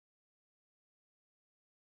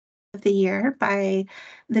of the Year by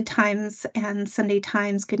the Times and Sunday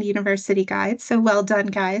Times Good University Guide. So well done,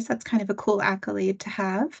 guys. That's kind of a cool accolade to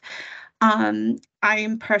have.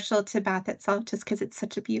 I'm partial to Bath itself just because it's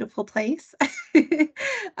such a beautiful place. So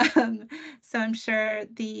I'm sure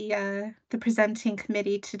the presenting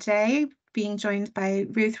committee today, being joined by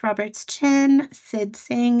Ruth Roberts-Chin, Sid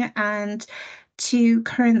Singh, and two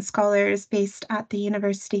current scholars based at the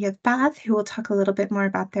University of Bath who will talk a little bit more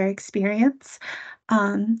about their experience.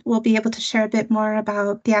 We'll be able to share a bit more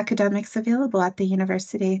about the academics available at the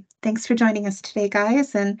university. Thanks for joining us today,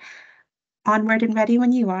 guys, and onward and ready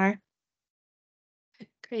when you are.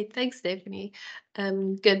 Great, thanks, Stephanie.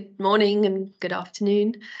 Good morning and good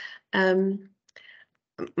afternoon.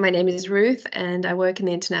 My name is Ruth, and I work in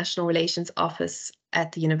the International Relations Office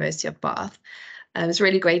at the University of Bath. It's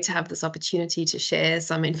really great to have this opportunity to share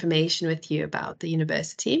some information with you about the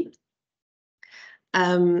university.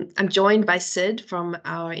 I'm joined by Sid from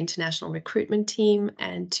our international recruitment team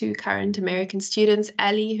and two current American students,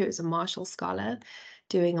 Ali, who is a Marshall Scholar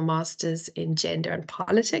doing a master's in gender and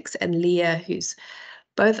politics, and Leah, who's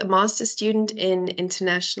both a master's student in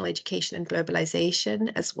international education and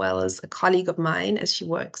globalization, as well as a colleague of mine as she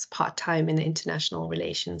works part-time in the International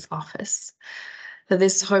Relations Office. So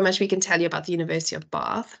there's so much we can tell you about the University of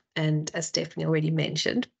Bath, and as Stephanie already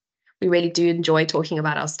mentioned, we really do enjoy talking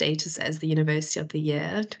about our status as the University of the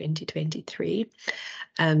Year 2023.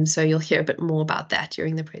 So you'll hear a bit more about that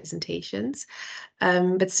during the presentations.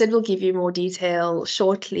 But Sid will give you more detail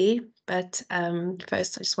shortly. But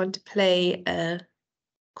first, I just want to play a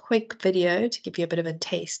quick video to give you a bit of a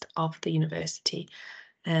taste of the university.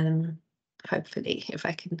 And hopefully, if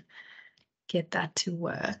I can get that to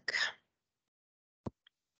work.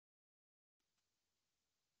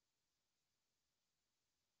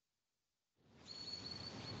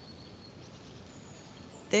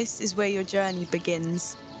 This is where your journey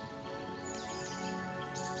begins.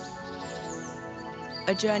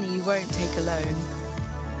 A journey you won't take alone.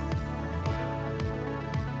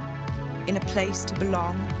 In a place to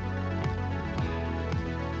belong,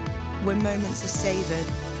 where moments are savoured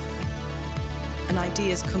and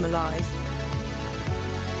ideas come alive.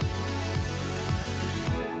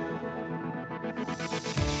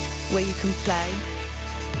 Where you can play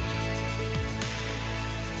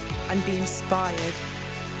and be inspired.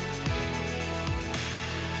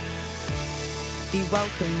 Be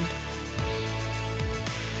welcomed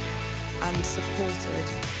and supported.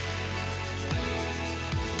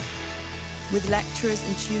 With lecturers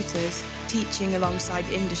and tutors teaching alongside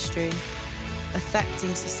industry,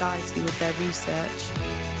 affecting society with their research.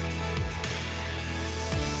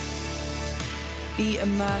 Be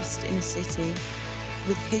immersed in a city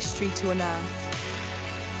with history to unearth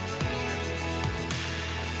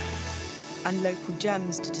and local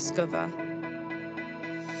gems to discover.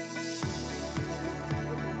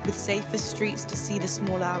 With safer streets to see the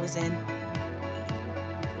small hours in,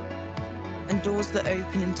 and doors that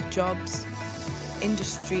open into jobs,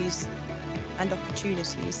 industries, and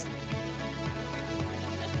opportunities.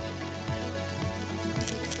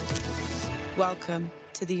 Welcome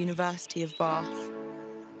to the University of Bath.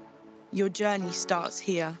 Your journey starts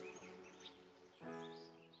here.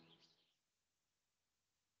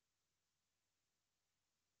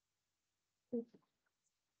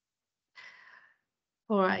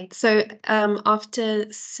 All right, so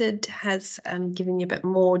after Sid has given you a bit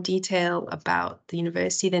more detail about the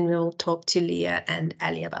university, then we'll talk to Leah and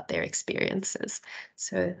Ali about their experiences.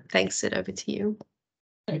 So thanks, Sid, over to you.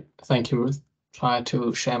 Okay, thank you, Ruth. Try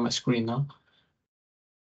to share my screen now.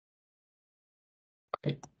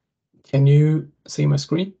 Okay, can you see my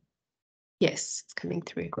screen? Yes, it's coming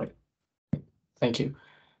through. Great, thank you.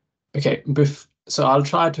 Okay, so I'll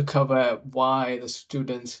try to cover why the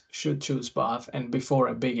students should choose Bath. And before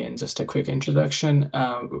I begin, just a quick introduction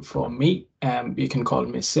for me. You can call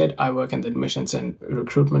me Sid. I work in the admissions and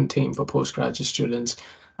recruitment team for postgraduate students.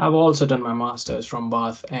 I've also done my master's from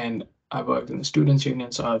Bath, and I worked in the Students'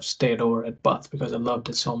 Union, so I've stayed over at Bath because I loved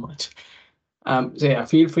it so much. So yeah,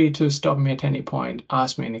 feel free to stop me at any point,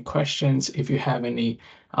 ask me any questions. If you have any,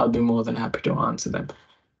 I'll be more than happy to answer them.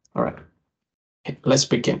 All right, let's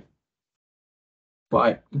begin.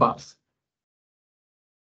 Why Bath?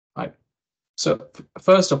 Right. So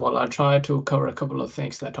first of all, I'll try to cover a couple of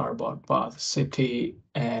things that are about Bath City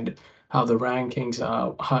and how the rankings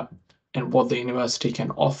are and what the university can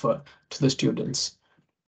offer to the students.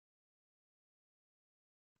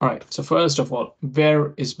 All right, so first of all,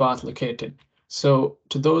 where is Bath located? So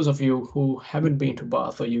to those of you who haven't been to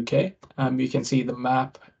Bath or UK, you can see the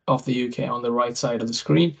map of the UK on the right side of the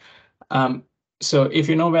screen. So if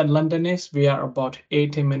you know where London is, we are about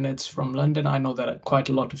 80 minutes from London. I know that quite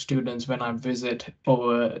a lot of students, when I visit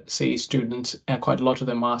overseas students, and quite a lot of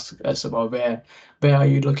them ask us about where are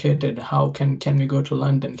you located? How can we go to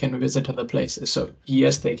London? Can we visit other places? So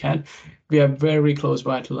yes, they can. We are very close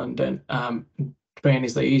by to London. Train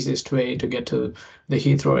is the easiest way to get to the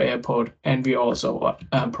Heathrow Airport, and we also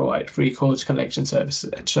provide free coach collection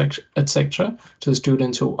services, etc., to the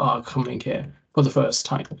students who are coming here for the first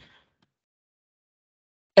time.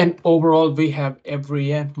 And overall, we have every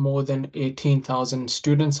year more than 18,000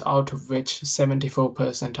 students, out of which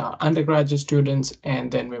 74% are undergraduate students, and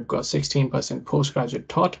then we've got 16% postgraduate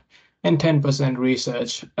taught and 10%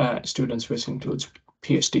 research students, which includes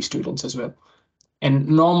PhD students as well. And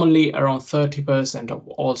normally around 30% of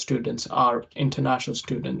all students are international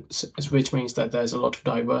students, which means that there's a lot of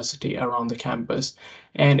diversity around the campus.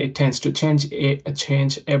 And it tends to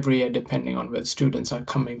change every year depending on where the students are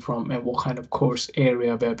coming from and what kind of course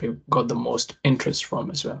area where we've got the most interest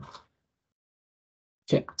from as well.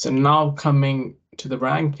 Okay, so now coming to the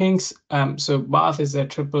rankings. So Bath is a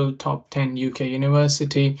triple top 10 UK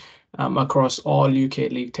university across all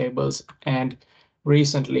UK league tables. And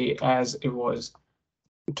recently, as it was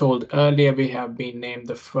told earlier, we have been named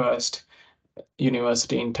the first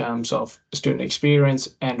university in terms of student experience,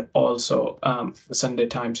 and also the Sunday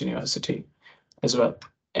Times University as well.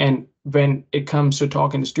 And when it comes to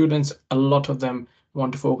talking to students, a lot of them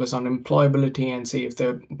want to focus on employability and see if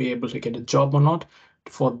they'll be able to get a job or not.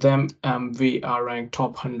 For them, we are ranked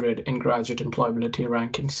top 100 in graduate employability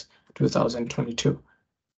rankings 2022.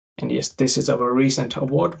 And yes, this is our recent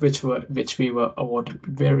award, which we were awarded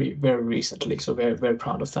very, very recently. So very, very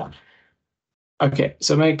proud of that. Okay,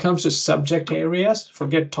 so when it comes to subject areas,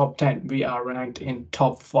 forget top 10, we are ranked in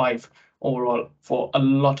top 5 overall for a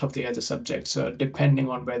lot of the other subjects. So depending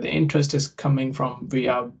on where the interest is coming from, we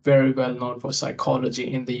are very well known for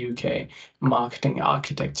psychology in the UK, marketing,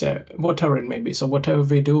 architecture, whatever it may be. So whatever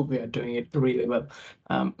we do, we are doing it really well.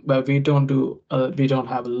 But we don't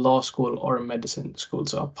have a law school or a medicine school.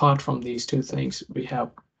 So apart from these two things, we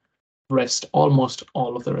have almost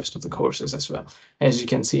all of the rest of the courses as well, as you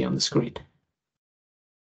can see on the screen.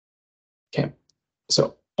 Okay,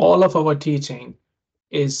 so all of our teaching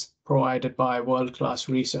is provided by world-class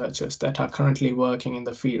researchers that are currently working in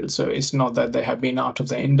the field. So it's not that they have been out of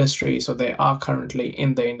the industry, so they are currently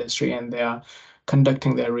in the industry and they are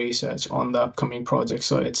conducting their research on the upcoming project.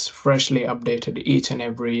 So it's freshly updated each and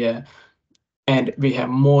every year. And we have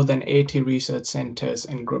more than 80 research centers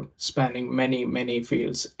and groups spanning many, many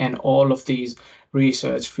fields. And all of these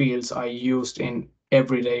research fields are used in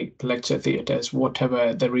everyday lecture theaters,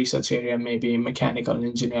 whatever the research area may be, mechanical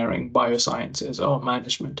engineering, biosciences, or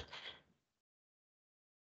management.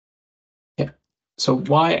 Yeah. So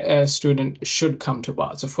why a student should come to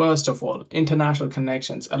Bath? So first of all, international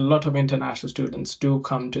connections. A lot of international students do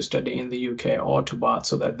come to study in the UK or to Bath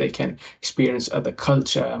so that they can experience other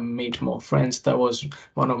culture and meet more friends. That was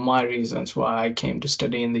one of my reasons why I came to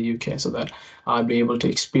study in the UK, so that I'll be able to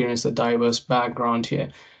experience the diverse background here.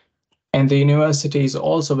 And the university is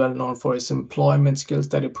also well known for its employment skills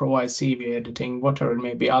that it provides, CV editing, whatever it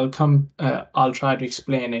may be. I'll try to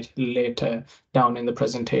explain it later down in the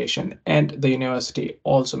presentation. And the university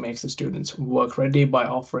also makes the students work ready by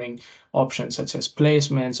offering options such as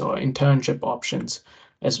placements or internship options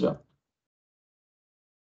as well.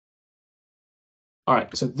 All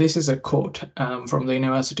right, so this is a quote from the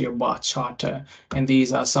University of Bath Charter, and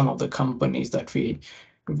these are some of the companies that we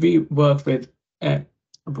work with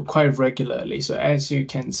quite regularly. So as you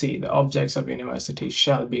can see, the objects of university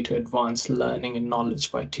shall be to advance learning and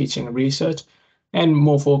knowledge by teaching and research, and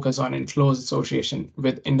more focus on in close association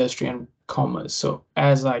with industry and commerce. So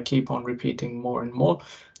as I keep on repeating more and more,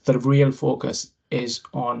 the real focus is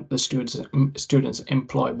on the students'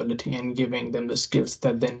 employability and giving them the skills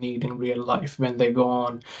that they need in real life when they go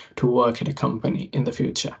on to work at a company in the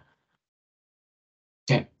future.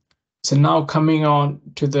 Okay. So now coming on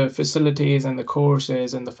to the facilities and the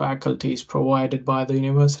courses and the faculties provided by the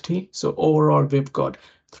university. So overall, we've got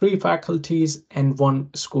 3 faculties and 1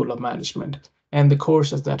 school of management. And the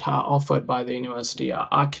courses that are offered by the university are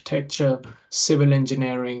architecture, civil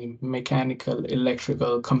engineering, mechanical,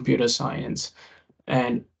 electrical, computer science,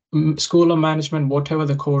 and school of management, whatever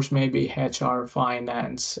the course may be, HR,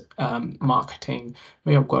 finance, marketing.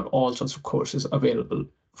 We have got all sorts of courses available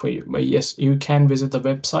for you. But yes, you can visit the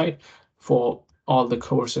website for all the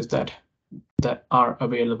courses that are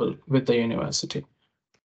available with the university.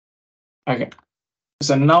 Okay,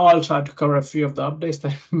 so now I'll try to cover a few of the updates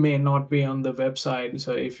that may not be on the website.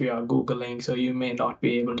 So if you are Googling, so you may not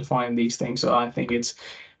be able to find these things. So I think it's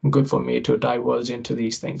good for me to divulge into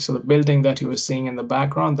these things. So the building that you were seeing in the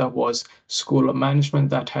background, that was School of Management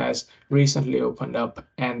that has recently opened up,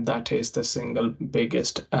 and that is the single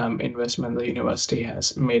biggest investment the university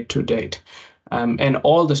has made to date. And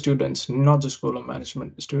all the students, not the School of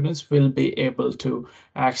Management students, will be able to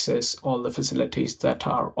access all the facilities that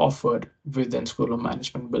are offered within School of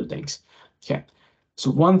Management buildings. Okay. So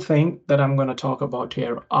one thing that I'm going to talk about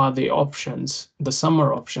here are the options, the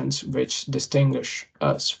summer options, which distinguish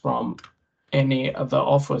us from any other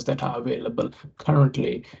offers that are available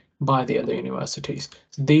currently by the other universities.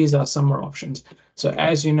 So these are summer options. So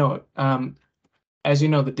as you know,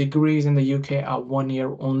 the degrees in the UK are 1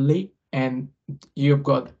 year only, and you've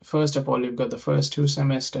got, first of all, you've got the first 2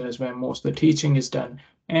 semesters where most of the teaching is done,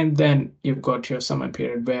 and then you've got your summer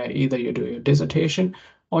period where either you do your dissertation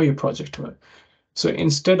or your project work. So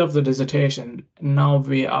instead of the dissertation, now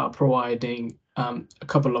we are providing a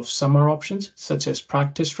couple of summer options, such as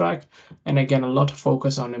practice track, and again, a lot of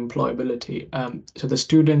focus on employability. So the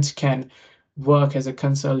students can work as a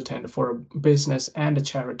consultant for a business and a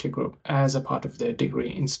charity group as a part of their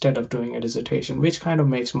degree instead of doing a dissertation, which kind of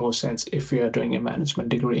makes more sense if we are doing a management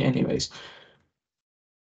degree anyways.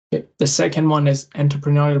 Okay. The second one is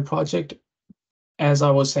entrepreneurial project. As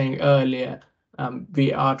I was saying earlier,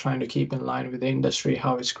 we are trying to keep in line with the industry,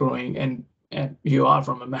 how it's growing, and you are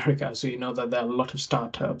from America, so you know that there are a lot of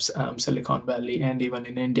startups, Silicon Valley, and even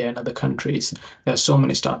in India and other countries, there are so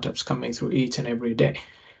many startups coming through each and every day.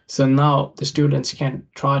 So now the students can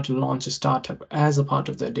try to launch a startup as a part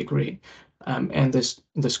of their degree, and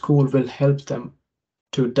the school will help them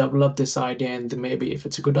to develop this idea, and maybe if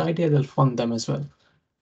it's a good idea, they'll fund them as well.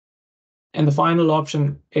 And the final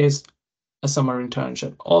option is a summer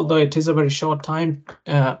internship, although it is a very short time,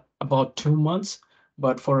 about 2 months,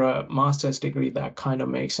 but for a master's degree, that kind of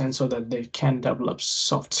makes sense so that they can develop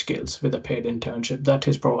soft skills with a paid internship that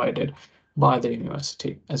is provided by the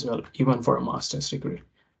university as well, even for a master's degree.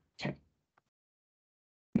 Okay.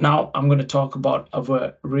 Now I'm going to talk about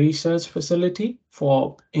our research facility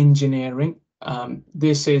for engineering.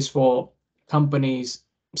 This is for companies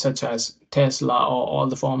such as Tesla, or all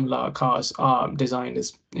the Formula cars are designed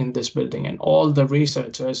in this building, and all the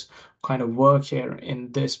researchers kind of work here in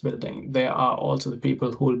this building. They are also the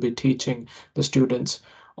people who will be teaching the students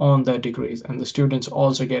on their degrees, and the students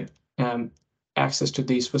also get access to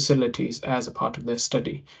these facilities as a part of their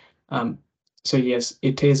study. So yes,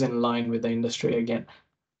 it is in line with the industry again.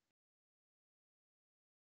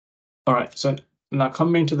 All right, so now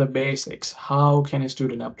coming to the basics, how can a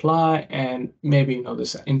student apply? And maybe you know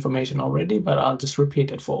this information already, but I'll just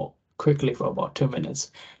repeat it quickly for about 2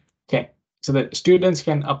 minutes. Okay, so the students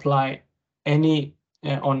can apply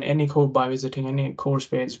on any course by visiting any course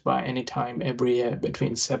page by any time every year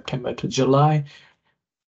between September to July.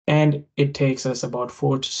 And it takes us about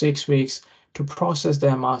 4 to 6 weeks to process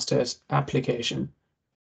their master's application.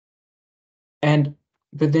 And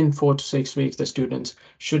within 4 to 6 weeks, the students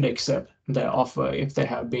should accept their offer if they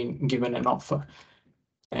have been given an offer.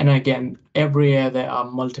 And again, every year there are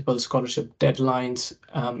multiple scholarship deadlines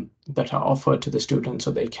that are offered to the students,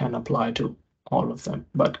 so they can apply to all of them.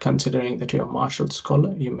 But considering that you're a Marshall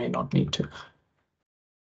Scholar, you may not need to.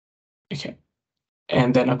 Okay.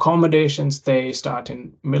 And then accommodations, they start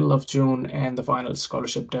in middle of June, and the final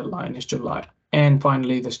scholarship deadline is July. And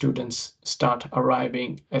finally, the students start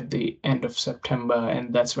arriving at the end of September,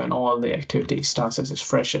 and that's when all the activity starts, as is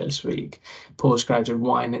Freshers Week, postgraduate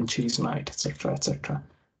wine and cheese night, etc., etc.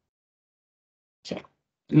 Okay,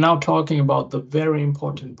 now talking about the very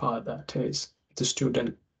important part, that is the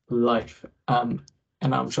student life. And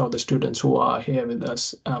I'm sure the students who are here with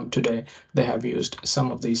us today, they have used some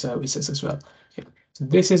of these services as well. Okay. So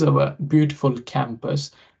this is our beautiful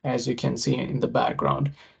campus, as you can see in the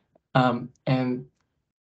background. And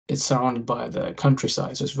it's surrounded by the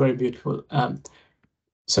countryside, so it's very beautiful.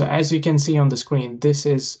 So as you can see on the screen, this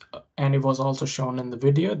is, and it was also shown in the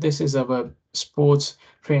video, this is our sports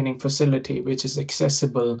training facility, which is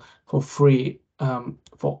accessible for free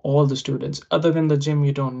for all the students. Other than the gym,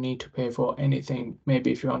 you don't need to pay for anything.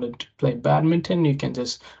 Maybe if you wanted to play badminton, you can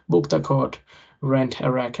just book the court, rent a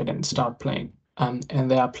racket, and start playing. And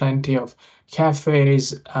there are plenty of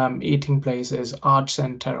cafes, eating places, art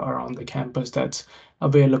center around the campus that's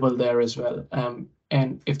available there as well.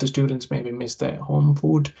 And if the students maybe miss their home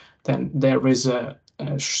food, then there is a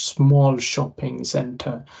small shopping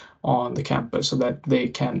center on the campus so that they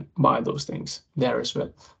can buy those things there as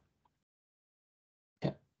well.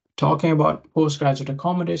 Yeah. Talking about postgraduate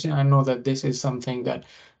accommodation, I know that this is something that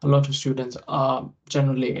a lot of students are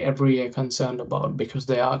generally every year concerned about, because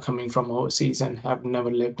they are coming from overseas and have never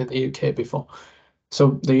lived in the UK before.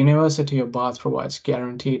 So the University of Bath provides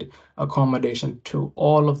guaranteed accommodation to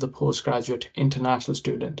all of the postgraduate international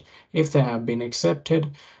students if they have been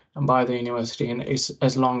accepted by the university and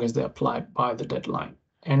as long as they apply by the deadline.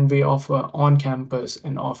 And we offer on-campus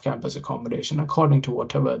and off-campus accommodation according to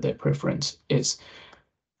whatever their preference is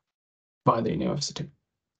by the university.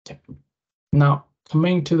 Okay. Now,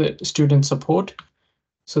 coming to the student support.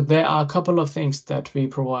 So there are a couple of things that we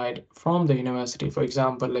provide from the university. For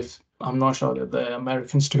example, if I'm not sure that the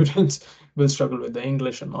American students will struggle with the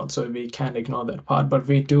English or not, so we can't ignore that part, but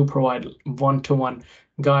we do provide one-to-one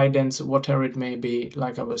guidance, whatever it may be.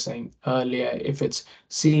 Like I was saying earlier, if it's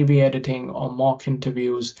CV editing or mock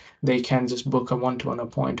interviews, they can just book a one-to-one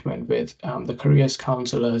appointment with the careers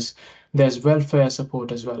counselors. There's welfare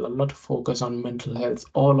support as well, a lot of focus on mental health.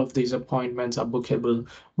 All of these appointments are bookable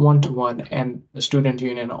one-to-one, and the student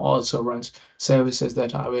union also runs services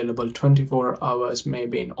that are available 24 hours,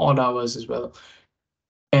 maybe in odd hours as well.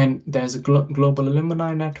 And there's a global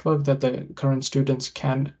alumni network that the current students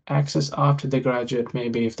can access after they graduate,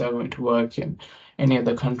 maybe if they're going to work in any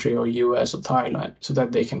other country or US or Thailand, so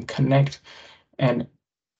that they can connect and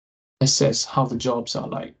assess how the jobs are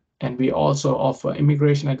like. And we also offer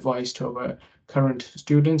immigration advice to our current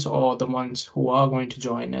students or the ones who are going to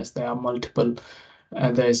join us. There are multiple.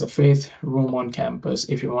 There's a faith room on campus.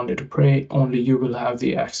 If you wanted to pray, only you will have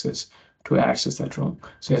the access to access that room.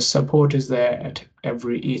 So your support is there at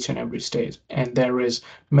each and every stage. And there is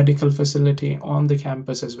medical facility on the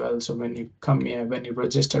campus as well. So when you come here, when you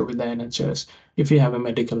register with the NHS, if you have a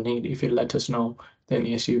medical need, if you let us know, then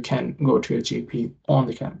yes, you can go to your GP on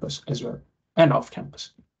the campus as well and off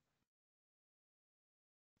campus.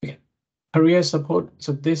 Okay. Career support.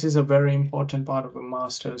 So this is a very important part of a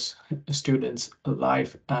master's student's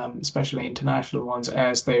life, especially international ones,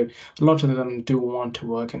 as a lot of them do want to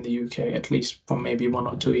work in the UK, at least for maybe 1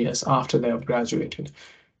 or 2 years after they have graduated.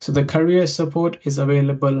 So the career support is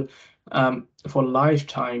available for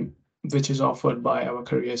lifetime, which is offered by our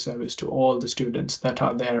career service to all the students that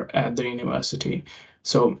are there at the university.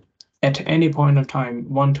 So at any point of time,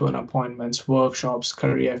 one-to-one appointments, workshops,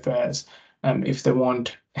 career fairs, if they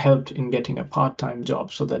want help in getting a part-time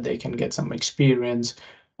job so that they can get some experience,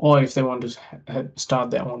 or if they want to start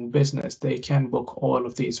their own business, they can book all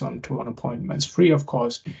of these one-to-one appointments free of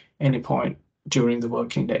cost any point during the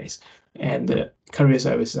working days. And the career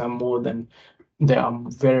services are they are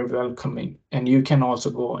very welcoming, and you can also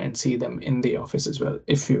go and see them in the office as well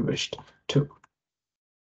if you wished to.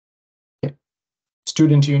 Okay.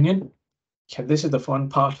 Student union. Yeah, this is the fun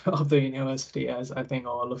part of the university, as I think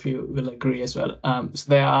all of you will agree as well. So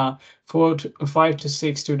there are 5 to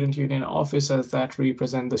 6 student union officers that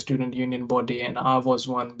represent the student union body, and I was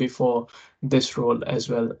one before this role as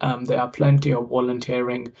well. There are plenty of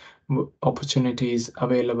volunteering opportunities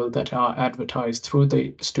available that are advertised through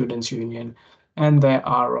the students union. And there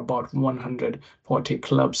are about 140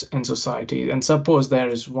 clubs and societies. And suppose there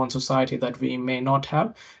is one society that we may not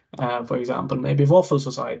have, for example, maybe Waffle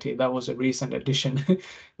Society. That was a recent addition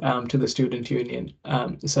to the student union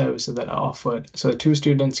services that are offered. So 2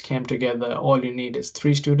 students came together. All you need is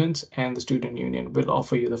 3 students, and the student union will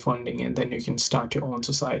offer you the funding, and then you can start your own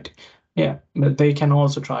society. Yeah, but they can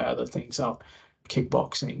also try other things out: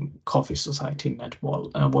 kickboxing, coffee society, netball,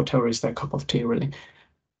 whatever is their cup of tea, really.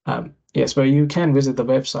 Yes, but you can visit the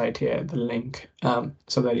website here, the link,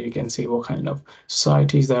 so that you can see what kind of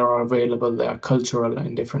societies there are available. There are cultural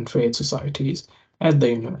and different faith societies at the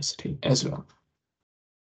university as well.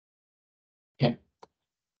 Yeah.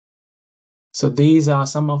 So these are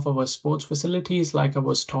some of our sports facilities. Like I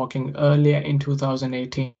was talking earlier, in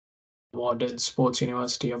 2018, awarded Sports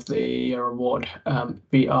University of the Year award.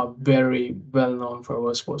 We are very well known for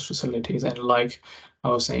our sports facilities, and like I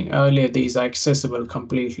was saying earlier, these are accessible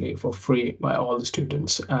completely for free by all the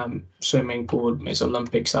students. Swimming pool is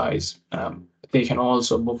Olympic size. They can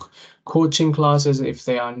also book coaching classes if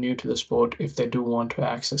they are new to the sport, if they do want to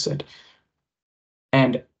access it.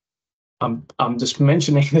 And I'm just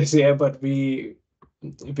mentioning this here, but we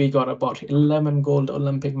got about 11 gold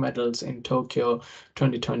Olympic medals in Tokyo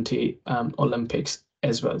 2020 Olympics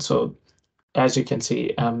as well. So as you can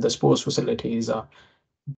see, the sports facilities are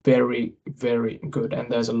very, very good, and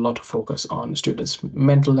there's a lot of focus on students'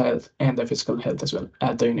 mental health and their physical health as well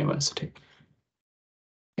at the university.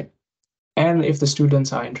 Okay. And if the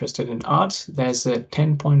students are interested in arts, there's a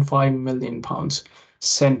 £10.5 million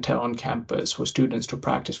center on campus for students to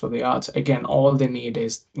practice for the arts. Again, all they need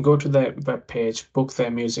is go to their webpage, book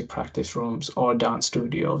their music practice rooms or dance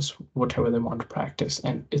studios, whatever they want to practice,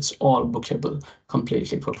 and it's all bookable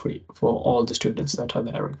completely for free for all the students that are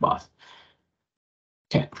there at Bath.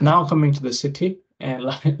 Okay, now coming to the city. And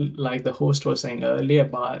like the host was saying earlier,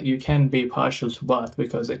 but you can be partial to Bath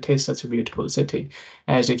because it is such a beautiful city,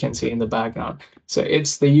 as you can see in the background. So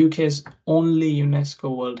it's the UK's only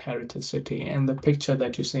UNESCO World Heritage City. And the picture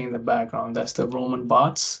that you see in the background, that's the Roman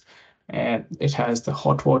baths. And it has the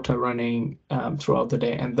hot water running throughout the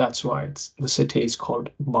day. And that's why the city is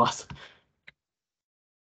called Bath.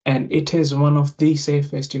 And it is one of the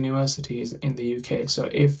safest universities in the UK. So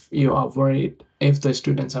if you are worried, if the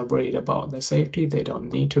students are worried about their safety, they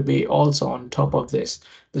don't need to be. Also, on top of this,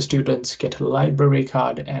 the students get a library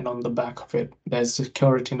card, and on the back of it, there's a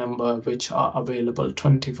security number which are available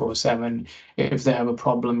 24/7. If they have a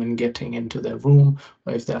problem in getting into their room,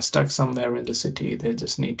 or if they're stuck somewhere in the city, they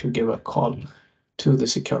just need to give a call to the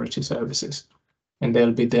security services, and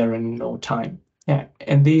they'll be there in no time. Yeah,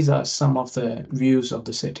 and these are some of the views of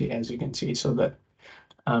the city, as you can see, so that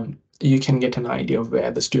you can get an idea of where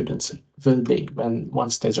the students will be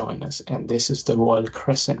once they join us. And this is the Royal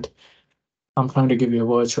Crescent. I'm trying to give you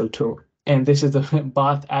a virtual tour. And this is the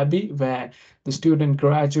Bath Abbey, where the student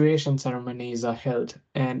graduation ceremonies are held.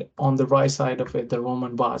 And on the right side of it, the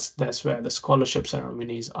Roman baths, that's where the scholarship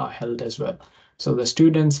ceremonies are held as well. So the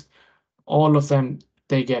students, all of them,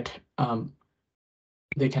 they can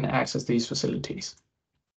access these facilities.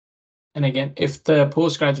 And again, if the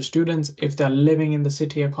postgraduate students, if they're living in the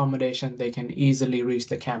city accommodation, they can easily reach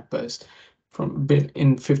the campus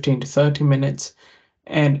in 15 to 30 minutes.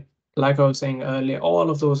 And like I was saying earlier, all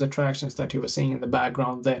of those attractions that you were seeing in the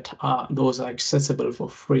background, those are accessible for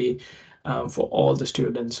free for all the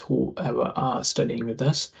students who ever are studying with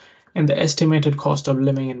us. And the estimated cost of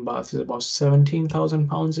living in Bath is about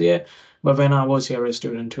 £17,000 a year. But when I was here a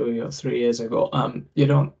student 2 or 3 years ago, you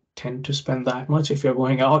don't tend to spend that much. If you're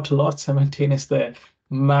going out a lot, 17 is the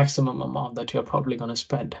maximum amount that you're probably going to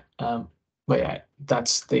spend. But yeah,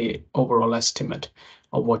 that's the overall estimate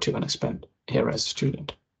of what you're going to spend here as a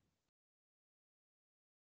student.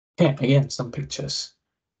 Okay, again, some pictures.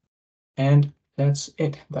 And that's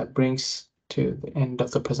it. That brings to the end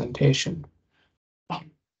of the presentation.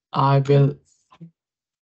 I will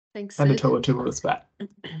Thanks, hand it Sid. over to Ruth back.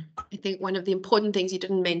 I think one of the important things you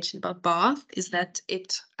didn't mention about Bath is that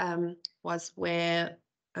it was where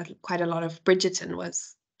quite a lot of Bridgerton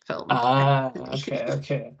was filmed.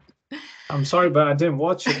 Okay. I'm sorry, but I didn't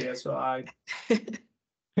watch it yet, so I.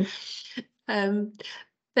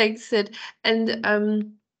 Thanks, Sid.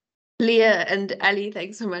 And Leah and Ali,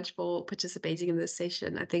 thanks so much for participating in this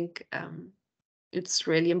session. I think it's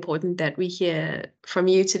really important that we hear from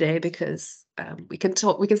you today, because we can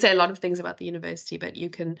say a lot of things about the university, but you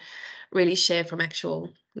can really share from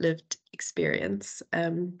actual lived experience.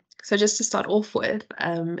 So just to start off with,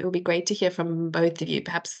 it would be great to hear from both of you.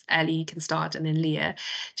 Perhaps Ali can start, and then Leah,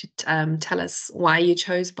 to tell us why you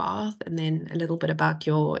chose Bath, and then a little bit about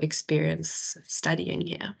your experience studying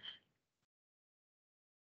here.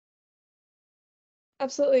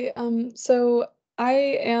 Absolutely. So I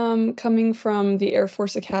am coming from the Air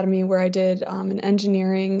Force Academy, where I did an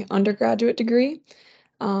engineering undergraduate degree.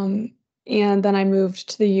 And then I moved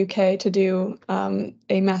to the UK to do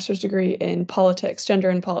a master's degree in politics, gender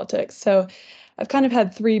and politics. So I've kind of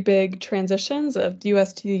had three big transitions of the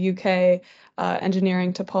US to the UK,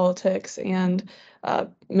 engineering to politics, and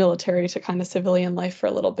military to kind of civilian life for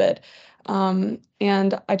a little bit.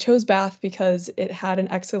 And I chose Bath because it had an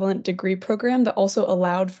excellent degree program that also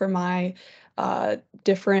allowed for my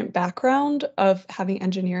different background of having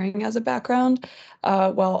engineering as a background,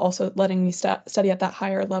 while also letting me study at that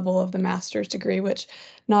higher level of the master's degree, which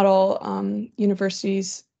not all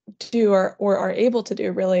universities do or are able to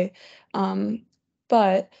do, really.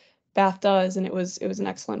 But Bath does, and it was an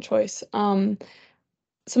excellent choice.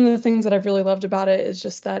 Some of the things that I've really loved about it is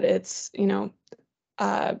just that it's,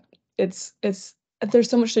 it's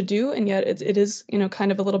there's so much to do, and yet it is,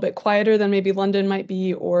 kind of a little bit quieter than maybe London might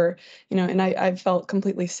be, or, and I felt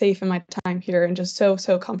completely safe in my time here, and just so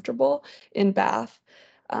comfortable in Bath.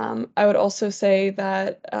 I would also say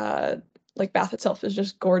that like Bath itself is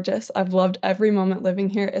just gorgeous. I've loved every moment living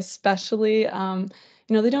here, especially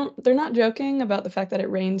they're not joking about the fact that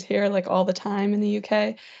it rains here like all the time in the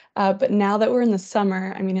UK. But now that we're in the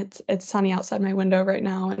summer, I mean, it's sunny outside my window right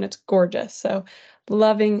now, and it's gorgeous. So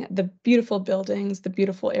loving the beautiful buildings, the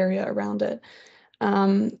beautiful area around it.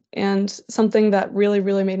 And something that really,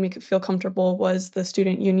 really made me feel comfortable was the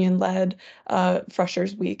student union-led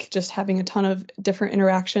Freshers Week, just having a ton of different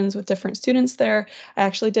interactions with different students there. I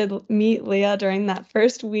actually did meet Leah during that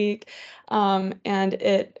first week, and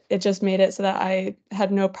it just made it so that I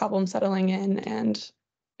had no problem settling in and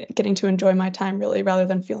getting to enjoy my time, really, rather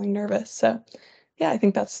than feeling nervous. So yeah, I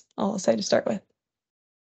think that's all I'll say to start with.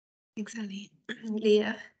 Thanks, Ali.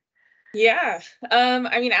 Leah. Yeah.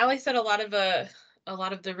 I mean, Ali said a lot of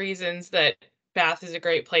the reasons that Bath is a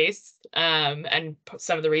great place, and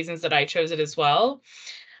some of the reasons that I chose it as well.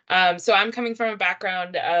 So I'm coming from a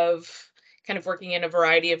background of kind of working in a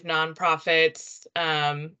variety of nonprofits.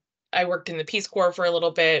 I worked in the Peace Corps for a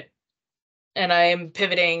little bit, and I am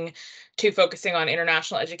pivoting to focusing on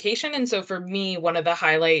international education. And so for me, one of the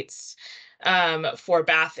highlights for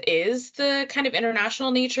Bath is the kind of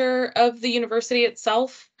international nature of the university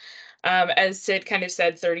itself. As Sid kind of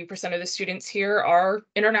said, 30% of the students here are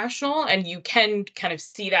international, and you can kind of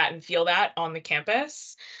see that and feel that on the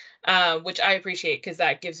campus, which I appreciate because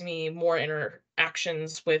that gives me more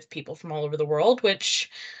interactions with people from all over the world, which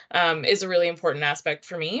is a really important aspect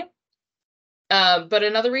for me. But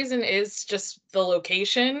another reason is just the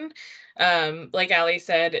location. Like Ali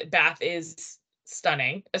said, Bath is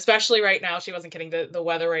stunning, especially right now. She wasn't kidding. The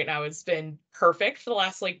weather right now has been perfect for the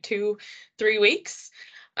last like 2-3 weeks.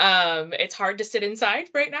 It's hard to sit inside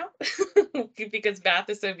right now because Bath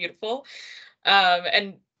is so beautiful.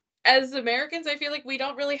 And as Americans, I feel like we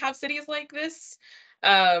don't really have cities like this.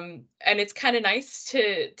 And it's kind of nice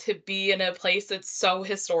to be in a place that's so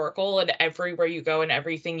historical, and everywhere you go and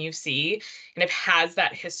everything you see kind of has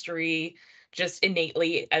that history just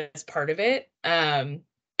innately as part of it.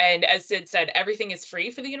 And as Sid said, everything is free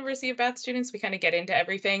for the University of Bath students. We kind of get into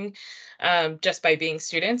everything just by being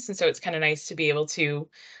students. And so it's kind of nice to be able to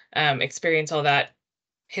experience all that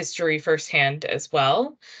history firsthand as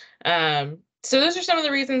well. So those are some of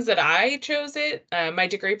the reasons that I chose it. My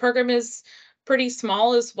degree program is pretty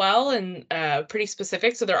small as well, and pretty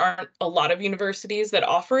specific. So there aren't a lot of universities that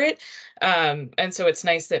offer it. And so it's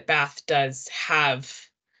nice that Bath does have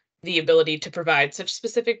the ability to provide such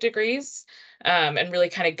specific degrees, and really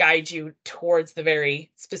kind of guide you towards the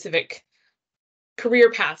very specific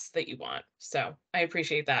career paths that you want. So I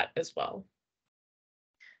appreciate that as well.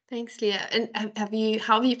 Thanks, Leah. And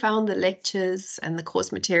how have you found the lectures and the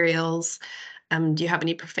course materials? Do you have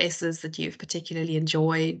any professors that you've particularly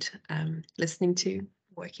enjoyed listening to,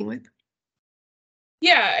 working with?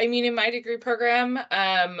 Yeah, I mean, in my degree program,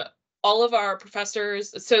 all of our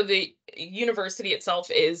professors, so the university itself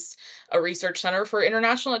is a research center for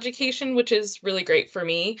international education, which is really great for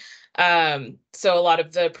me. So a lot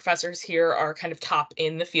of the professors here are kind of top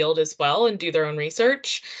in the field as well and do their own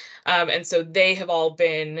research. And so they have all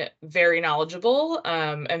been very knowledgeable,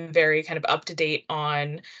 and very kind of up to date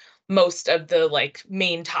on most of the like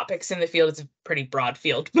main topics in the field. It's a pretty broad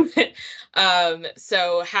field.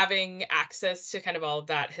 So having access to kind of all of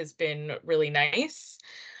that has been really nice.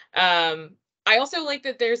 I also like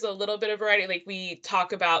that there's a little bit of variety. Like we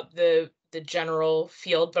talk about the general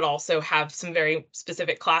field, but also have some very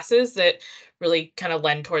specific classes that really kind of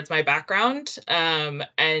lend towards my background.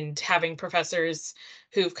 And having professors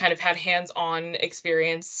who've kind of had hands-on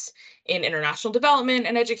experience in international development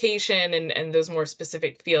and education and those more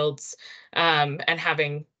specific fields, and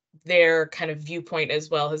having their kind of viewpoint as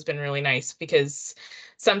well has been really nice, because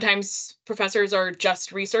sometimes professors are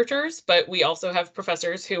just researchers, but we also have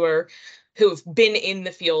professors who've been in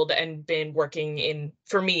the field and been working in,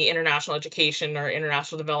 for me, international education or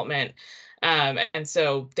international development. And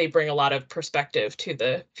so they bring a lot of perspective to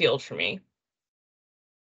the field for me.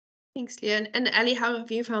 Thanks, Leah. And Ali, how have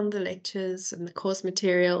you found the lectures and the course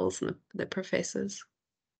materials and the professors?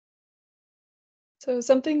 So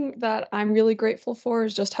something that I'm really grateful for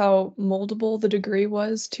is just how moldable the degree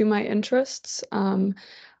was to my interests.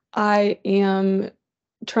 I am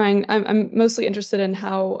I'm mostly interested in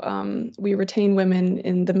how we retain women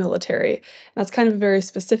in the military. That's kind of a very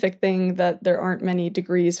specific thing that there aren't many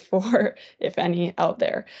degrees for, if any, out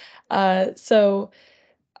there. So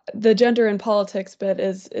the gender and politics bit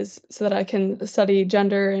is so that I can study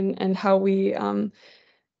gender and how we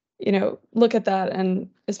look at that, and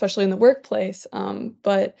especially in the workplace.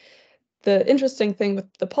 But the interesting thing with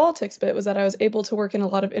the politics bit was that I was able to work in a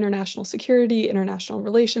lot of international security, international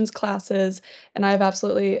relations classes, and I've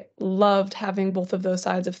absolutely loved having both of those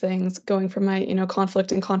sides of things, going from my,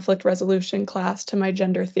 conflict and conflict resolution class to my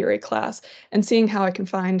gender theory class, and seeing how I can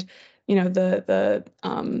find, the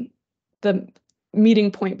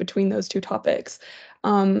meeting point between those two topics.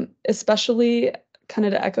 Especially kind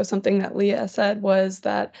of to echo something that Leah said, was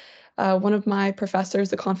that one of my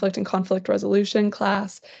professors, the conflict and conflict resolution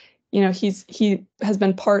class, he has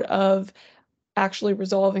been part of actually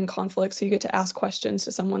resolving conflicts. So you get to ask questions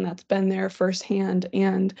to someone that's been there firsthand.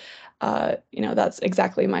 And, that's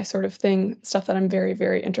exactly my sort of thing, stuff that I'm very,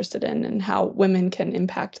 very interested in, and how women can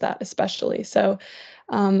impact that especially. So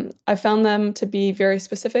I found them to be very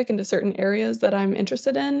specific into certain areas that I'm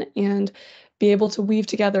interested in, and be able to weave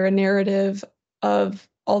together a narrative of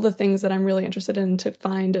all the things that I'm really interested in to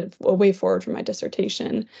find a way forward for my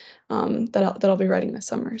dissertation that I'll be writing this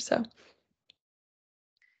summer. So.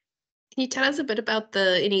 Can you tell us a bit about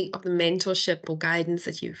any of the mentorship or guidance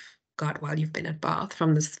that you've got while you've been at Bath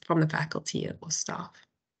from the faculty or staff?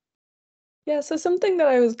 Yeah, so something that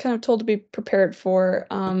I was kind of told to be prepared for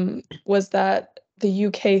was that the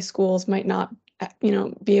UK schools might not,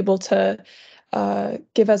 be able to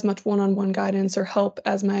give as much one-on-one guidance or help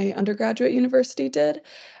as my undergraduate university did.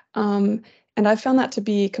 And I found that to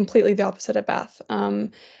be completely the opposite at Bath.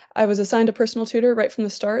 I was assigned a personal tutor right from the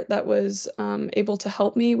start that was able to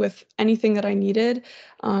help me with anything that I needed,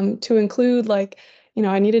 to include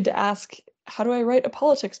I needed to ask, how do I write a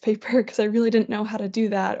politics paper? Because I really didn't know how to do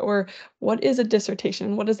that. Or what is a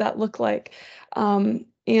dissertation? What does that look like?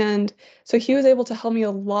 And so he was able to help me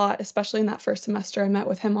a lot, especially in that first semester. I met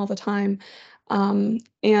with him all the time.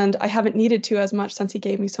 And I haven't needed to as much since he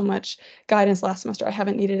gave me so much guidance last semester. I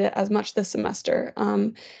haven't needed it as much this semester.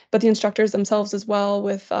 But the instructors themselves as well,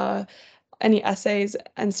 with any essays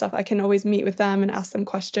and stuff, I can always meet with them and ask them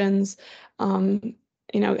questions.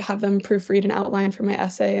 Have them proofread an outline for my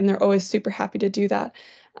essay, and they're always super happy to do that.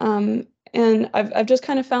 And I've just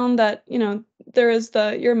kind of found that,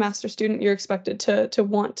 you're a master student, you're expected to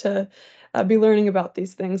want to be learning about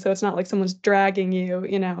these things. So it's not like someone's dragging you,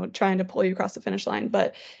 trying to pull you across the finish line.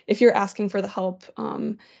 But if you're asking for the help,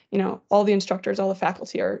 all the instructors, all the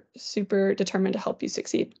faculty are super determined to help you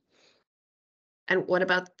succeed. And what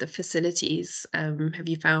about the facilities? Have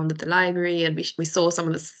you found that the library, and we saw some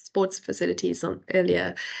of the sports facilities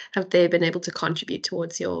earlier, have they been able to contribute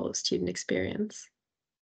towards your student experience?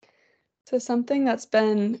 So something that's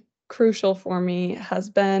been crucial for me has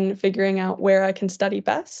been figuring out where I can study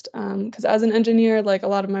best. Because as an engineer, like, a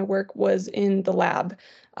lot of my work was in the lab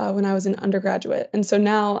when I was an undergraduate. And so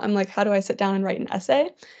now I'm like, how do I sit down and write an essay?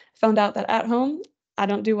 Found out that at home, I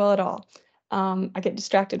don't do well at all. I get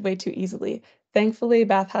distracted way too easily. Thankfully,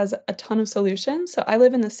 Bath has a ton of solutions. So I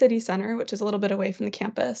live in the city center, which is a little bit away from the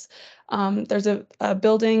campus. There's a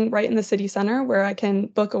building right in the city center where I can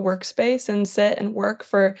book a workspace and sit and work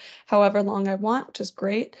for however long I want, which is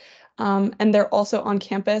great. And there also on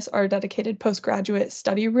campus are dedicated postgraduate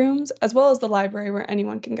study rooms, as well as the library where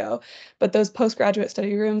anyone can go. But those postgraduate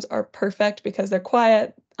study rooms are perfect because they're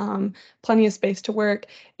quiet, plenty of space to work,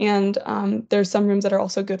 and there's some rooms that are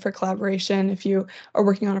also good for collaboration if you are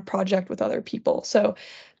working on a project with other people. So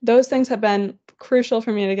those things have been crucial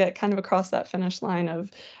for me to get kind of across that finish line of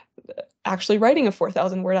actually writing a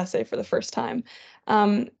 4,000 word essay for the first time.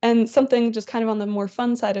 And something just kind of on the more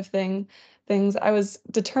fun side of things, I was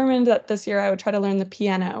determined that this year I would try to learn the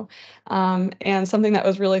piano. And something that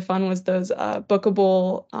was really fun was those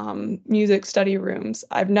bookable music study rooms.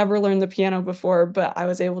 I've never learned the piano before, but I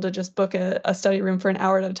was able to just book a study room for an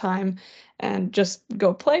hour at a time and just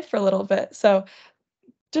go play for a little bit. So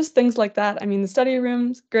just things like that. I mean, the study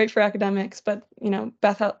room's great for academics, but,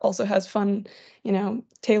 Bath also has fun,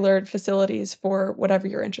 tailored facilities for whatever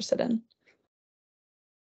you're interested in.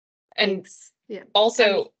 And yeah.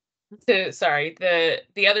 Also,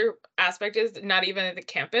 the other aspect is not even at the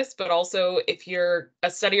campus, but also if you're a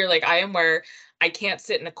studier like I am, where I can't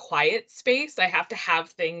sit in a quiet space, I have to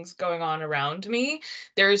have things going on around me.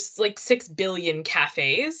 There's like 6 billion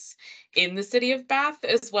cafes in the city of Bath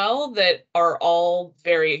as well that are all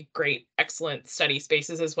very great, excellent study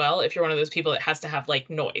spaces as well, if you're one of those people that has to have like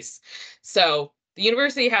noise. So the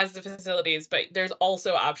university has the facilities, but there's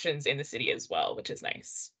also options in the city as well, which is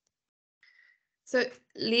nice. So,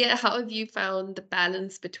 Leah, how have you found the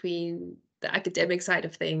balance between the academic side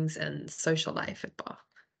of things and social life at Bath?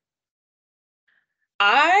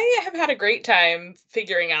 I have had a great time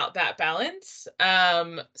figuring out that balance.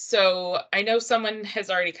 So I know someone has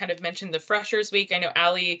already kind of mentioned the Freshers Week. I know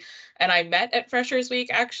Allie and I met at Freshers Week,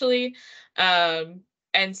 actually. And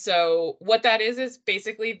so what that is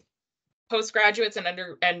basically postgraduates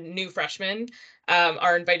and new freshmen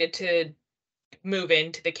are invited to move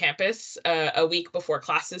into the campus a week before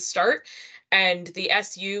classes start. And the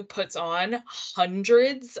SU puts on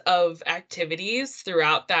hundreds of activities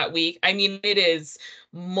throughout that week. I mean, it is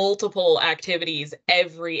multiple activities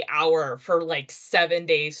every hour for like 7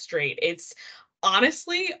 days straight. It's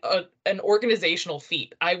honestly an organizational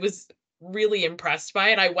feat. I was really impressed by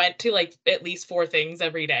it. I went to like at least 4 things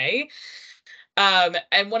every day.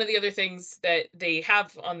 And one of the other things that they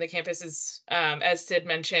have on the campus is, as Sid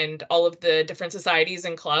mentioned, all of the different societies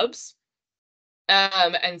and clubs.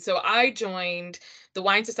 And so I joined the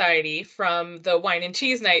Wine Society from the Wine and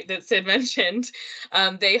Cheese Night that Sid mentioned.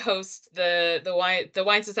 They host the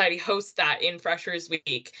Wine Society hosts that in Freshers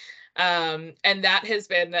Week. And that has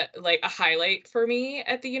been like a highlight for me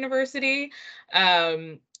at the university.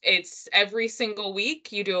 It's every single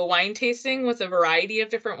week you do a wine tasting with a variety of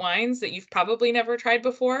different wines that you've probably never tried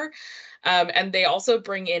before. And they also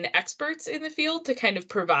bring in experts in the field to kind of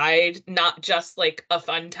provide not just like a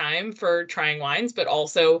fun time for trying wines, but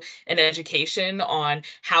also an education on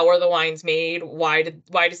how are the wines made? Why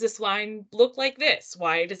does this wine look like this?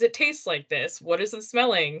 Why does it taste like this? What is the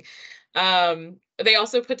smelling? They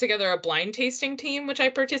also put together a blind tasting team, which I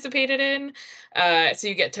participated in. So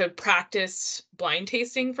you get to practice blind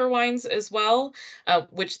tasting for wines as well,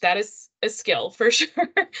 which that is a skill for sure.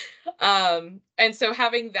 And so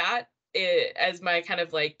having that as my kind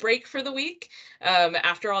of like break for the week,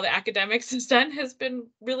 after all the academics is done, has been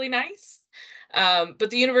really nice.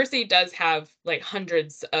 But the university does have like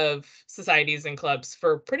hundreds of societies and clubs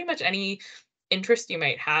for pretty much any interest you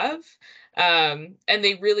might have. And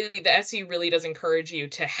the SU really does encourage you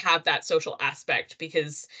to have that social aspect,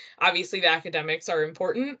 because obviously the academics are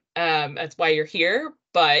important. That's why you're here,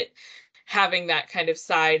 but having that kind of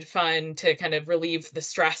side fun to kind of relieve the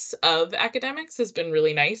stress of academics has been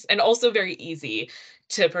really nice, and also very easy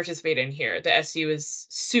to participate in here. The SU is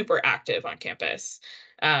super active on campus.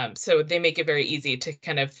 So they make it very easy to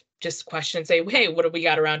kind of just question, say, hey, what do we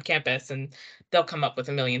got around campus? And they'll come up with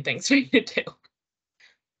a million things for you to do.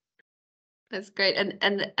 That's great.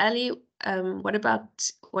 And Ali, what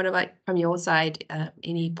about from your side?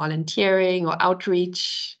 Any volunteering or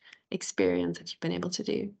outreach experience that you've been able to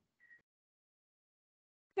do?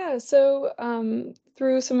 Yeah, so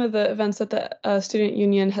through some of the events that the student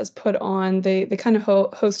union has put on, they kind of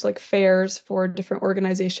host like fairs for different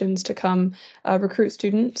organizations to come recruit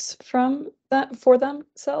students from that for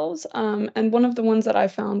themselves. And one of the ones that I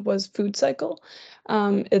found was Food Cycle.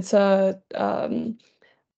 It's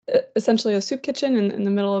essentially a soup kitchen in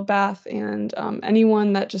the middle of Bath, and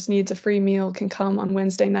anyone that just needs a free meal can come on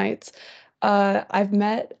Wednesday nights. I've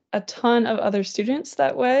met a ton of other students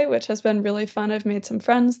that way, which has been really fun. I've made some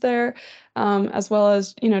friends there, as well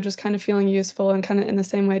as, just kind of feeling useful and kind of in the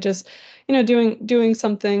same way, just, doing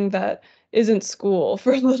something that isn't school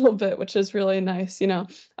for a little bit, which is really nice.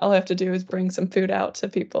 All I have to do is bring some food out to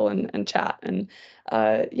people and chat. And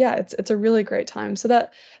yeah, it's a really great time. So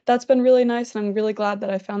that's been really nice, and I'm really glad that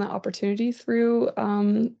I found that opportunity through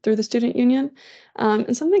the student union.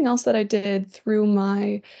 And something else that I did through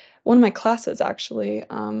one of my classes actually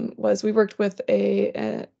was we worked with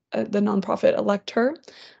the nonprofit Elect Her.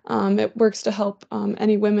 It works to help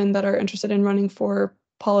any women that are interested in running for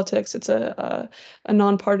politics. It's a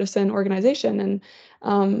nonpartisan organization,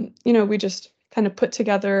 and we just kind of put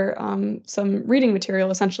together some reading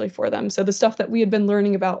material essentially for them. So the stuff that we had been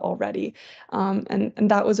learning about already, and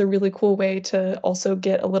that was a really cool way to also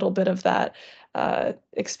get a little bit of that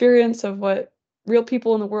experience of what real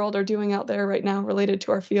people in the world are doing out there right now related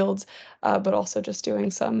to our fields, but also just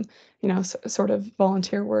doing some, sort of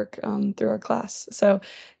volunteer work through our class. So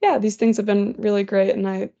yeah, these things have been really great, and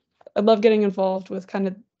I love getting involved with kind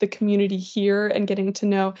of the community here and getting to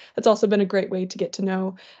know. It's also been a great way to get to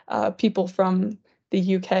know people from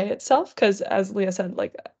the UK itself, because as Leah said,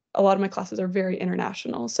 like a lot of my classes are very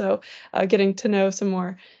international. So getting to know some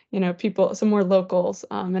more, people, some more locals,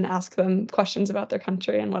 and ask them questions about their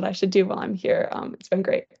country and what I should do while I'm here. It's been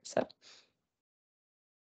great. So.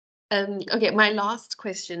 Okay, my last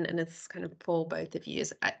question, and it's kind of for both of you,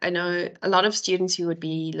 is I know a lot of students who would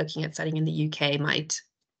be looking at studying in the UK might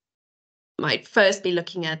first be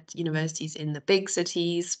looking at universities in the big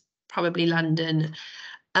cities, probably London.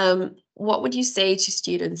 What would you say to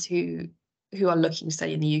students who are looking to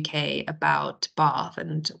study in the UK about Bath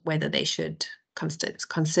and whether they should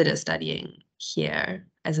consider studying here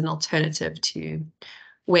as an alternative to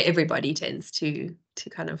where everybody tends to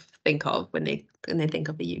kind of think of when they think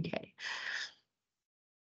of the UK?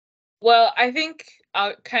 Well, I think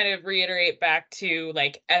I'll kind of reiterate back to,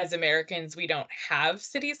 like, as Americans, we don't have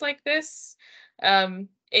cities like this in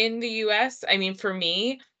the US. I mean, for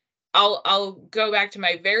me, I'll go back to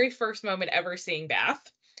my very first moment ever seeing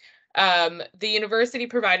Bath. The university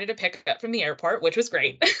provided a pickup from the airport, which was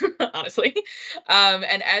great, honestly.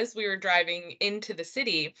 And as we were driving into the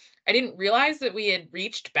city, I didn't realize that we had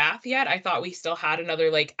reached Bath yet. I thought we still had another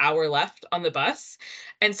like hour left on the bus.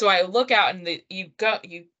 And so I look out, and you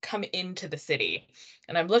come into the city,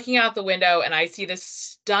 and I'm looking out the window, and I see this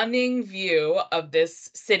stunning view of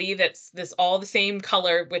this city that's all the same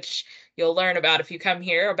color, which you'll learn about if you come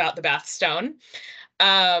here, about the Bath Stone.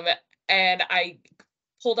 And I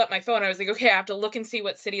pulled up my phone. I was like, okay, I have to look and see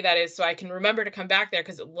what city that is so I can remember to come back there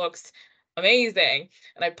because it looks amazing.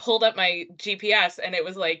 And I pulled up my GPS, and it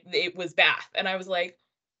was Bath. And I was like,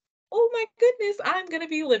 oh my goodness, I'm going to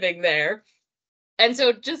be living there. And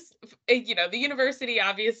so just, the university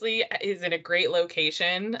obviously is in a great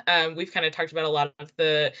location. We've kind of talked about a lot of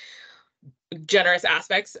the generous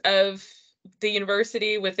aspects of the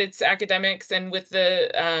university with its academics and with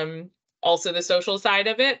the also the social side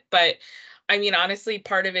of it. But I mean, honestly,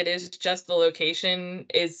 part of it is just the location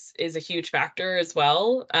is a huge factor as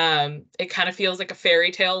well. It kind of feels like a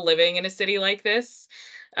fairy tale living in a city like this.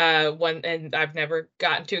 And I've never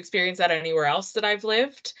gotten to experience that anywhere else that I've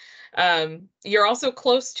lived. You're also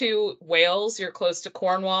close to Wales, you're close to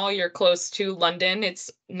Cornwall, you're close to London.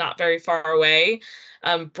 It's not very far away.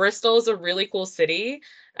 Bristol is a really cool city.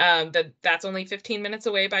 That's only 15 minutes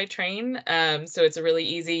away by train. So it's a really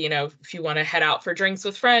easy, if you want to head out for drinks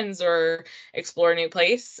with friends or explore a new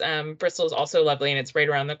place. Bristol is also lovely and it's right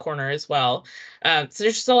around the corner as well. So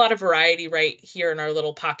there's just a lot of variety right here in our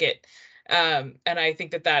little pocket. And I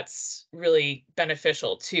think that that's really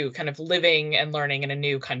beneficial to kind of living and learning in a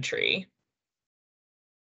new country.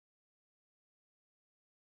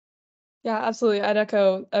 Yeah, absolutely. I'd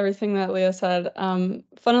echo everything that Leah said.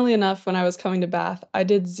 Funnily enough, when I was coming to Bath, I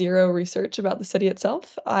did zero research about the city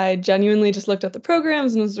itself. I genuinely just looked at the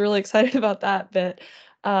programs and was really excited about that bit.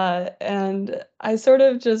 And I sort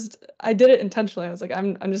of I did it intentionally. I was like,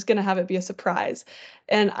 I'm just gonna have it be a surprise.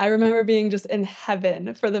 And I remember being just in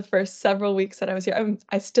heaven for the first several weeks that I was here.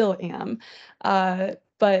 I still am.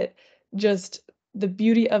 But just the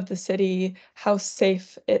beauty of the city, how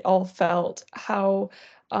safe it all felt,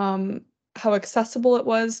 um, how accessible it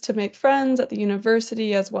was to make friends at the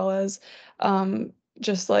university, as well as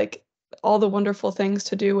just like all the wonderful things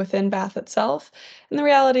to do within Bath itself. And the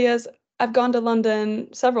reality is, I've gone to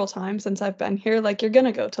London several times since I've been here. Like, you're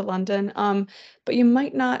gonna go to London, but you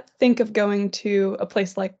might not think of going to a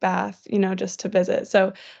place like Bath, just to visit.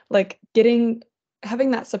 So, like,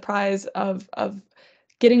 having that surprise of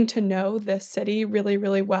getting to know this city really,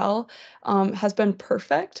 really well has been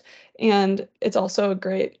perfect. And it's also a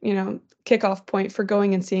great, kickoff point for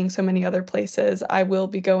going and seeing so many other places. I will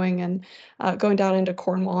be going down into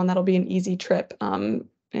Cornwall, and that'll be an easy trip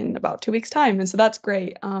in about 2 weeks' time. And so that's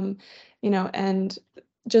great. And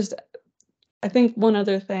just I think one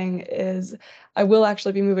other thing is I will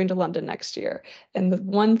actually be moving to London next year. And the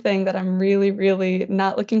one thing that I'm really, really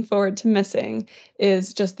not looking forward to missing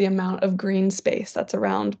is just the amount of green space that's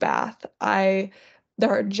around Bath. There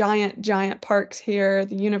are giant, giant parks here.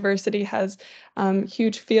 The university has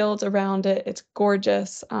huge fields around it. It's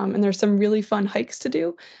gorgeous. And there's some really fun hikes to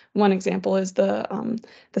do. One example is the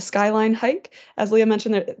Skyline hike. As Leah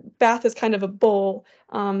mentioned, Bath is kind of a bowl,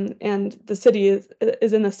 and the city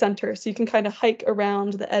is in the center, so you can kind of hike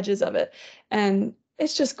around the edges of it, and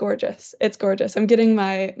it's just gorgeous. It's gorgeous. I'm getting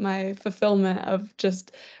my fulfillment of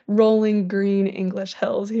just rolling green English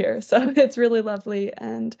hills here, so it's really lovely.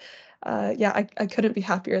 And yeah, I couldn't be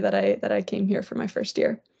happier that I came here for my first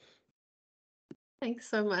year. Thanks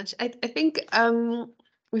so much. I think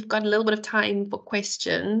we've got a little bit of time for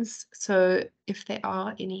questions. So if there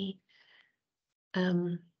are any,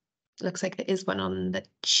 looks like there is one on the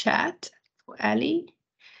chat for Ali.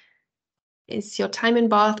 Is your time in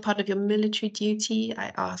Bath part of your military duty?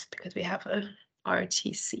 I asked because we have a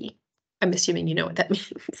ROTC. I'm assuming you know what that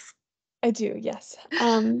means. I do, yes.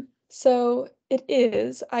 So it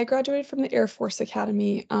is. I graduated from the Air Force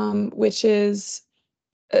Academy, which is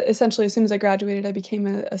essentially, as soon as I graduated, I became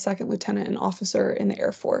a second lieutenant and officer in the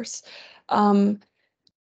Air Force.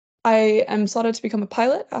 I am slotted to become a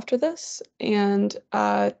pilot after this, and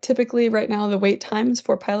typically right now the wait times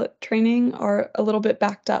for pilot training are a little bit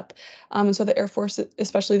backed up. So the Air Force,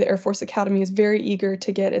 especially the Air Force Academy, is very eager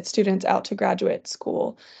to get its students out to graduate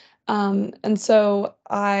school. And so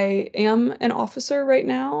I am an officer right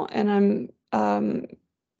now, and I'm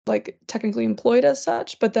like technically employed as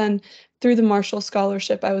such, but then through the Marshall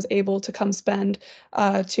Scholarship, I was able to come spend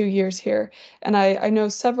 2 years here. And I know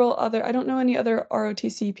several other, I don't know any other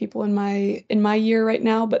ROTC people in my year right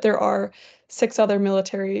now, but there are 6 other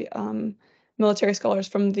military scholars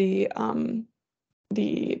from the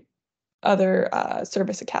other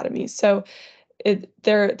service academies. So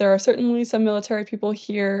there are certainly some military people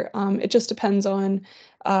here. It just depends on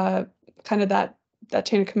kind of that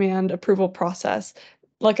chain of command approval process.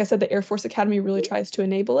 Like I said, the Air Force Academy really tries to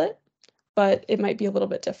enable it, but it might be a little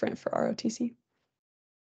bit different for ROTC.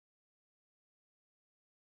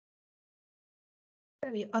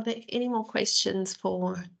 Are there any more questions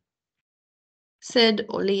for Sid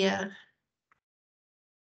or Leah?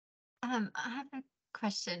 I have a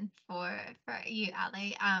question for you,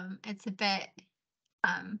 Ali. It's a bit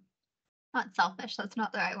not selfish, that's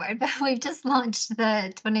not the right word, but we've just launched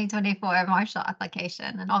the 2024 Marshall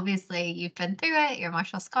application. And obviously you've been through it, you're a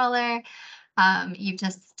Marshall Scholar. You've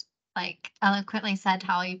just like eloquently said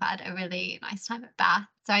how you've had a really nice time at Bath.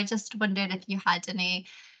 So I just wondered if you had any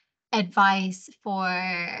advice for,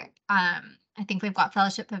 I think we've got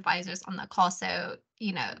fellowship advisors on the call. So,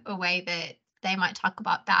 you know, a way that they might talk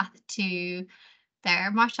about Bath to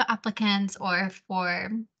their Marshall applicants, or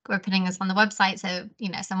for we're putting this on the website, so you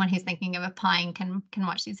know someone who's thinking of applying can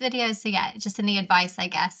watch these videos. So yeah, just any advice, I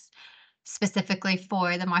guess, specifically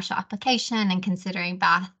for the Marshall application and considering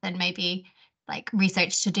Bath, and maybe like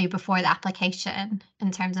research to do before the application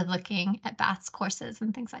in terms of looking at Bath's courses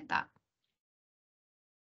and things like that.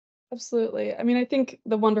 Absolutely. I mean, I think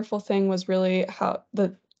the wonderful thing was really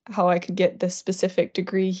how I could get this specific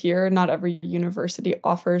degree here. Not every university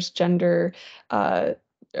offers gender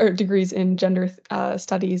or degrees in gender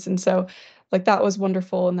studies, and so like that was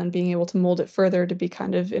wonderful. And then being able to mold it further to be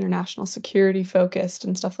kind of international security focused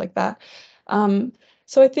and stuff like that.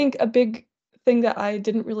 So I think a big thing that I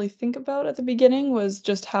didn't really think about at the beginning was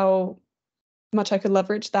just how much I could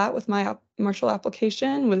leverage that with my Marshall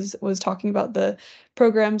application, was talking about the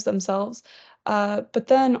programs themselves, but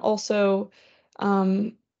then also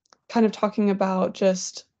kind of talking about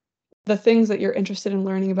just the things that you're interested in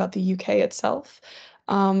learning about the UK itself,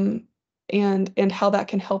 and how that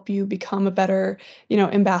can help you become a better, you know,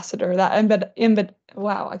 ambassador.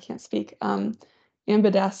 Wow, I can't speak.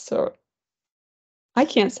 Ambassador. I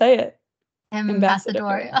can't say it.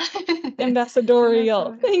 Ambassadorial.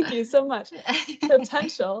 Ambassadorial. Thank you so much.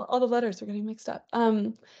 Potential. All the letters are getting mixed up.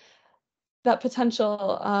 That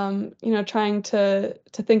potential, you know, trying to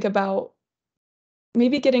think about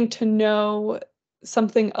maybe getting to know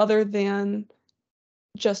something other than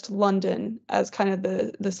just London as kind of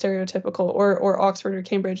the stereotypical, or Oxford or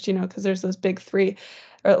Cambridge, you know, because there's those big three,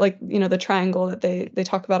 or like, you know, the triangle that they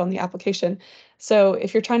talk about on the application. So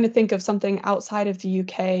if you're trying to think of something outside of the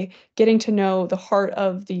UK, getting to know the heart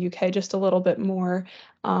of the UK just a little bit more,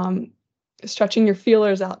 stretching your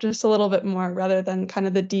feelers out just a little bit more rather than kind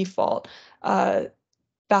of the default. Bath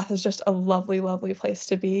is just a lovely, lovely place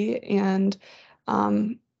to be, and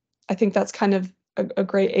I think that's kind of a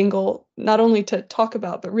great angle, not only to talk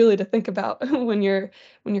about, but really to think about when you're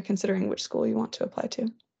considering which school you want to apply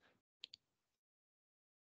to.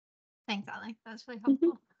 Thanks, Ali. That's really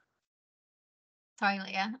helpful. Sorry,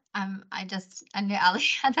 Leah. I knew Ali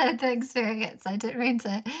had the experience. I didn't mean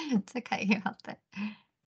to cut you off there.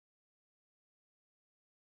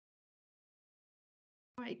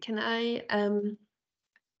 All right, can I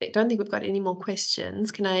don't think we've got any more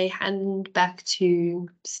questions. Can I hand back to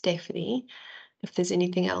Stephanie if there's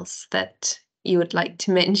anything else that you would like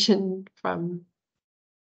to mention from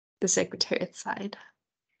the Secretariat side?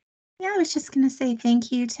 Yeah, I was just going to say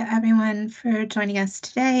thank you to everyone for joining us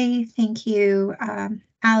today. Thank you,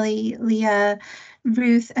 Ali, Leah,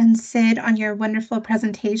 Ruth, and Sid on your wonderful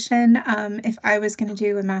presentation. If I was going to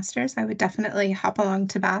do a master's, I would definitely hop along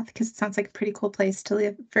to Bath because it sounds like a pretty cool place to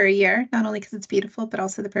live for a year, not only because it's beautiful, but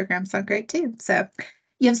also the programs sound great too. So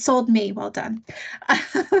you have sold me. Well done.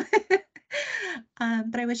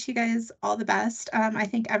 But I wish you guys all the best. I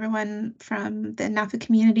thank everyone from the NAFA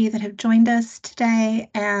community that have joined us today,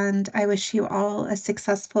 and I wish you all a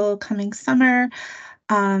successful coming summer.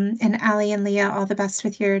 And Ali and Leah, all the best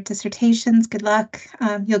with your dissertations. Good luck.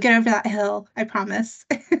 You'll get over that hill, I promise.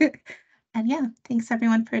 And yeah, thanks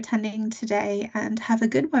everyone for attending today, and have a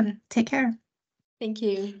good one. Take care. Thank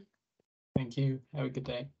you. Thank you. Have a good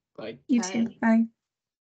day. Bye. You Bye. too. Bye.